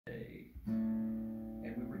day,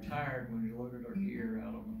 and we retired when we loaded our gear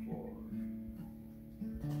out on the floor.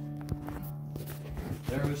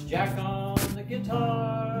 There was Jack on the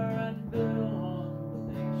guitar and Bill on the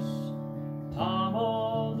bass, Tom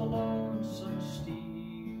on the lonesome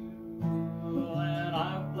steel, and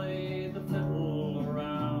I played the fiddle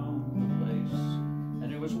around the place,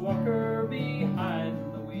 and it was Walker behind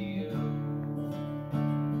the wheel.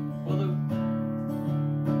 Well,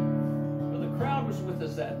 the crowd was with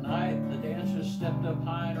us that night. The dancers stepped up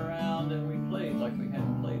high and around, and we played like we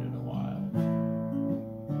hadn't played in a while.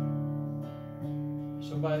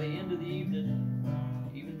 So by the end of the evening,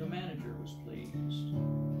 even the manager was pleased.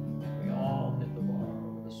 We all hit the bar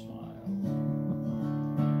with a smile.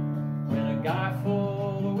 When a guy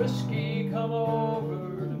full of whiskey come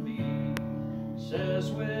over to me,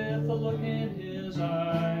 says with a look in his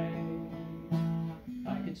eye,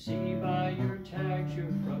 I can see by your tags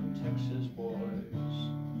you're from Texas, boys.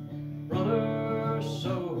 Brother,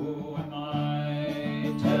 so am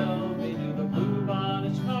I. Tell me, do the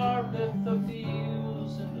bluebonnets carpet the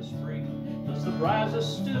fields in the spring? Does the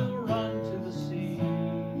brazos still run to the sea?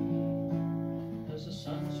 Does the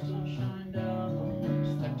sun still shine down on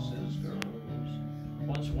those Texas girls?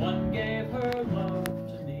 Once one gave her love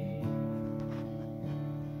to me.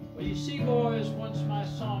 Well, you see, boys, once my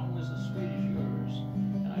song was as sweet as yours,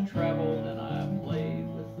 and I traveled and I played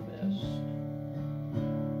with the best.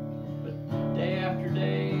 But day after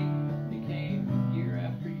day became year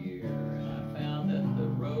after year, and I found that the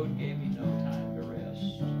road gave me no time to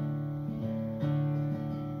rest.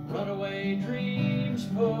 Runaway dreams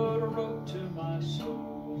put a rope to my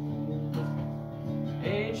soul.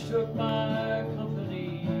 Age took my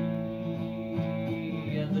company,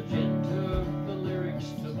 and the gin took the lyrics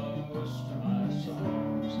to most of my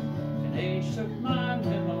songs, and age took my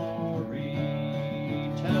memory.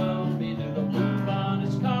 Tell me, do the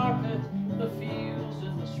bluebonnets carpet the fields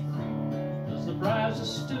in the spring? Does the brazos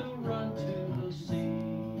still run to the sea?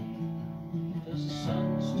 Does the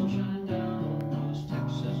sun still shine down on those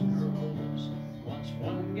Texas girls? Once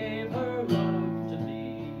one gave her love to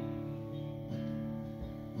me.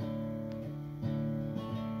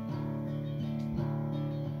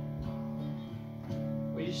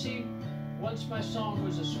 Well, you see, once my song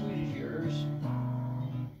was as sweet as yours,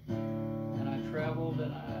 and I traveled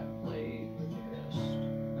and I played with the best.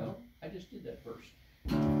 No, I just did that first. The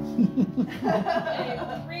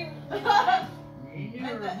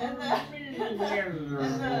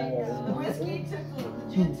whiskey took the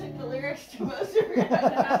gin took the lyrics to most of it.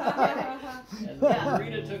 And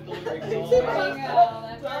Rita took the lyrics all the way.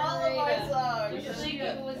 To all of my songs. The sheet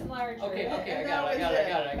was larger. Okay, I got it.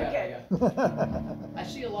 I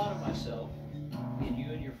see a lot of myself in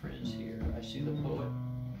you and your friends here. I see the poet,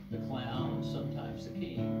 the clown, sometimes the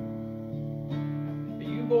king. But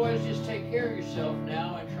you boys just take care of yourself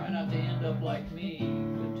now and try not to end up like me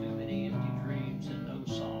with too many empty dreams and no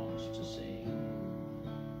songs to sing.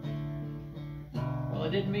 Well, I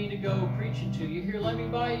didn't mean to go preaching to you. Here, let me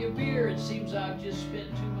buy you a beer. It seems I've just spent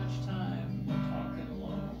too much time talking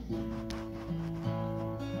alone.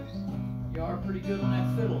 You are pretty good on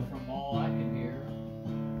that fiddle from all I can hear.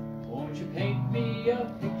 Won't you paint me a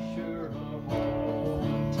picture of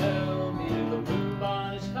home? Tell me, do the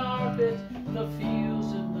bluebonnets carpet the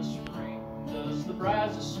fields in the spring? Does the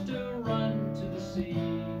brazos still run to the sea?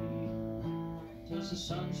 Does the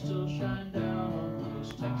sun still shine down on those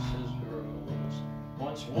Texas girls?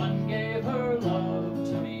 Once one gave her love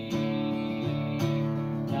to me.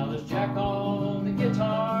 Now there's Jack on the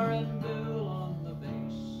guitar and Bill on the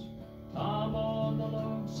bass, Tom on the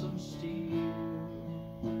lonesome steel,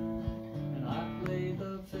 and I played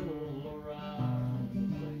the fiddle around the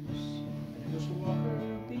place, and it was Walker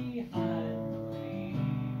behind me.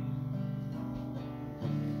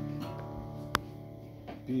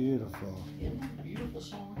 Beautiful. Isn't that a beautiful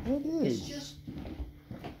song? It is.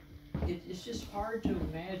 It's just hard to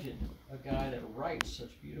imagine a guy that writes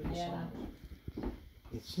such beautiful songs.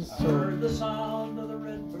 It's just I so. heard the sound of the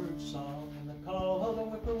redbird song and the call of the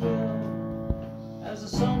whippoorwill as the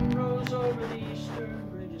sun rose over the eastern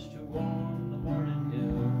bridges to warm the morning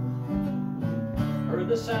hill. Heard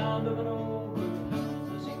the sound of an old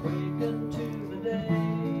bloodhound as he wakened to the day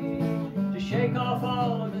to shake off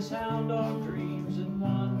all of his hound dog dreams and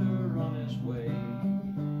wander on his way.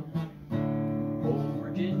 Oh,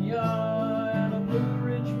 Virginia and a Blue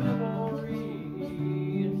Ridge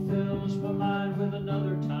memory, it fills my mind with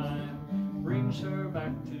another time, brings her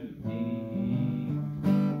back to me.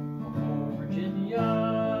 Oh, Virginia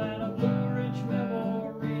and a Blue Ridge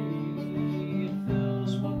memory, it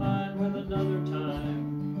fills my mind with another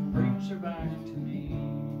time, brings her back to me.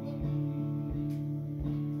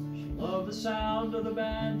 the sound of the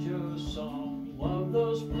banjo song, love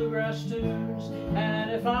those bluegrass tunes, and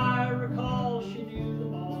if I recall, she knew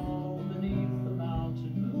them all beneath the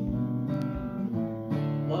mountain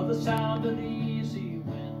moon. Love the sound of the easy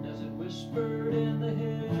wind as it whispered in the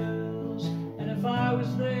hills, and if I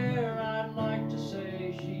was there, I'd like to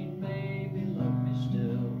say she'd maybe love me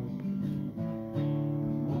still.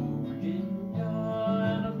 Oh, Virginia,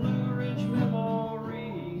 and a Blue Ridge memory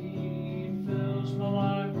fills my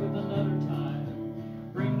life with another time,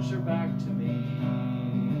 brings her back to me.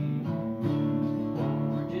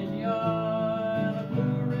 Oh, Virginia, and a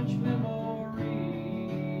Blue Ridge memory,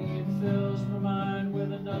 it fills my mind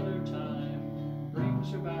with another time,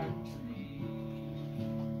 brings her back to me.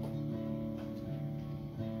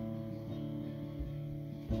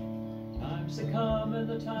 Times they come and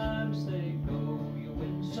the times they go, you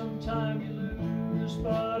win sometime you lose,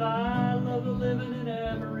 but I love the living in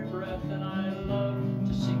every breath, and I love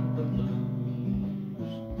to sing the blues.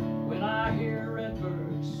 When I hear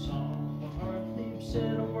Redbird's song, my heart leaps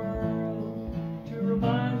in a whirl to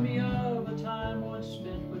remind me of a time once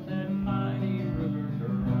spent with that mighty river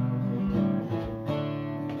girl.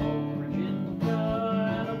 Oh, Virginia,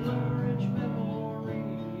 and a Blue Ridge memory,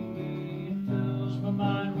 it fills my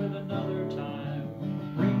mind with another time,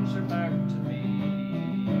 brings her back to me.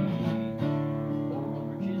 Oh,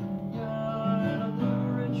 Virginia, and a Blue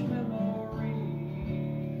Ridge memory,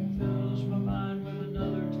 fills my mind with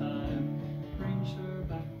another time, brings her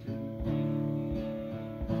back to me.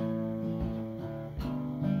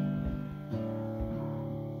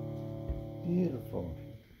 Beautiful.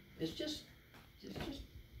 It's just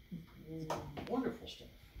wonderful stuff.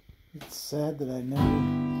 It's sad that I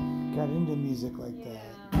never got into music like that.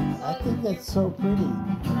 Yeah. I think that's so pretty.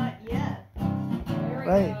 Not yet. There we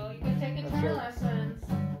Right. go. You can take That's guitar right. lessons.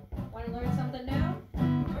 Want to learn something new?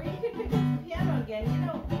 Or you could pick up the piano again. You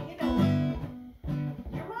know,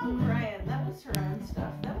 your mom crying, that was her own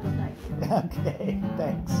stuff. That was nice. Okay,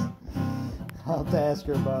 thanks. I'll have to ask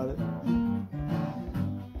her about it.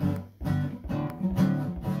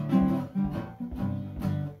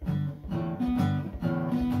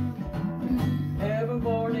 Every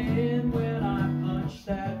morning when I punch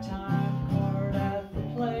that time card at the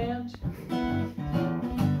plant,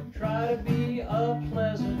 try to be a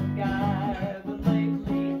pleasant guy, but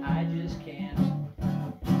lately I just can't.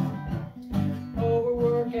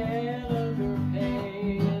 Overwork and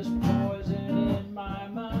underpay is poison in my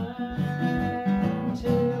mind,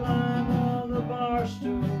 till I'm on the bar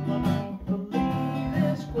stool. I don't believe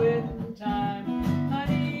it's quitting time. I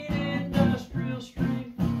need industrial strength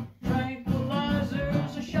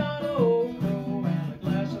tranquilizers, a shot of Ocro, and a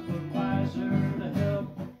glass of Budweiser to help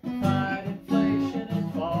fight inflation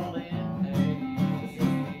and fall in pay.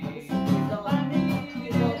 I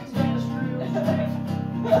need industrial strength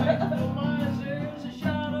tranquilizers, a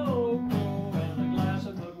shot of Ocro, and a glass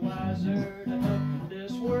of Budweiser to help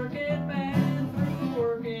this working man through the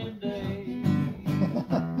working day.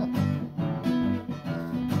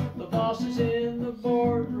 The boss is in the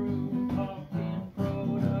boardroom talking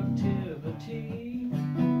productivity.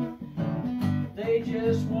 They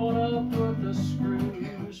just want to put the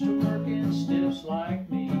screws to working stiffs like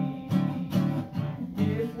me.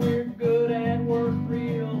 If we're good and work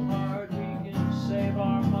real hard, we can save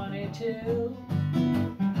our money till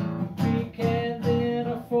we can then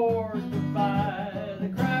afford to buy the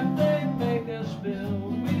crap they make us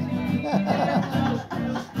build. We need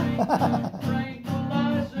industrial strength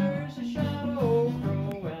tranquilizers, a shot of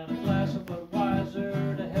Ocro, and a glass of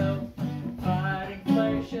Budweiser to help fight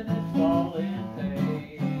inflation and fall in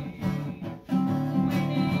pay. We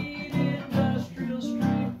need industrial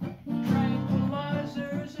strength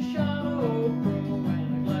tranquilizers, a shot of Ocro,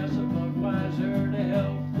 and a glass of Budweiser to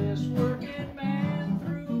help this working man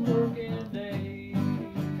through the working day.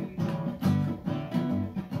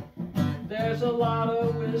 There's a lot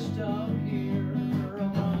of wisdom here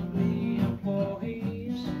among the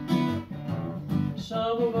employees.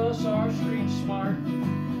 Some of us are street smart,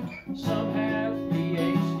 some have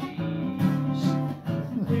PhDs.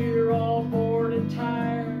 We're all bored and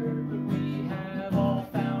tired, but we have all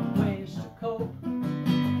found ways to cope.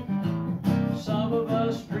 Some of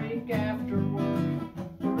us drink after work,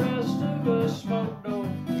 the rest of us smoke dope.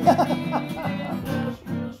 We need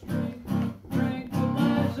industrial strength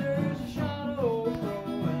tranquilizers, a shot of Ocro,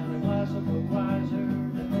 and a glass of Budweiser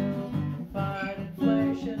to help fight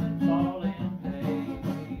inflation and fall in pay.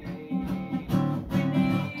 We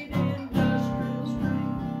need industrial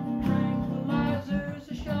strength tranquilizers,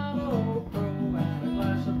 a shot of Ocro, and a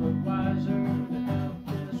glass of Budweiser to help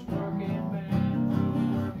this working man through the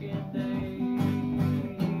working day.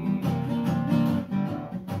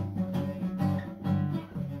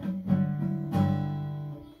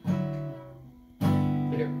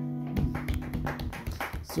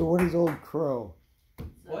 So what is Old Crow?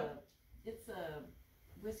 What? It's a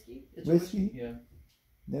whiskey. It's Whiskey? Yeah.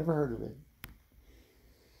 Never heard of it.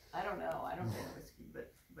 I don't know. I don't drink whiskey,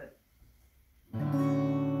 but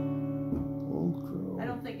Old Crow. I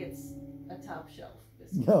don't think it's a top shelf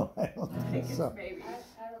whiskey. No, I don't I think think it's so. maybe.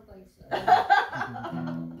 I don't think so.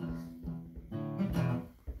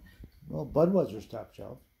 Well, Budweiser's top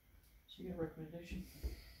shelf. She got a recommendation.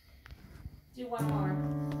 Do one more.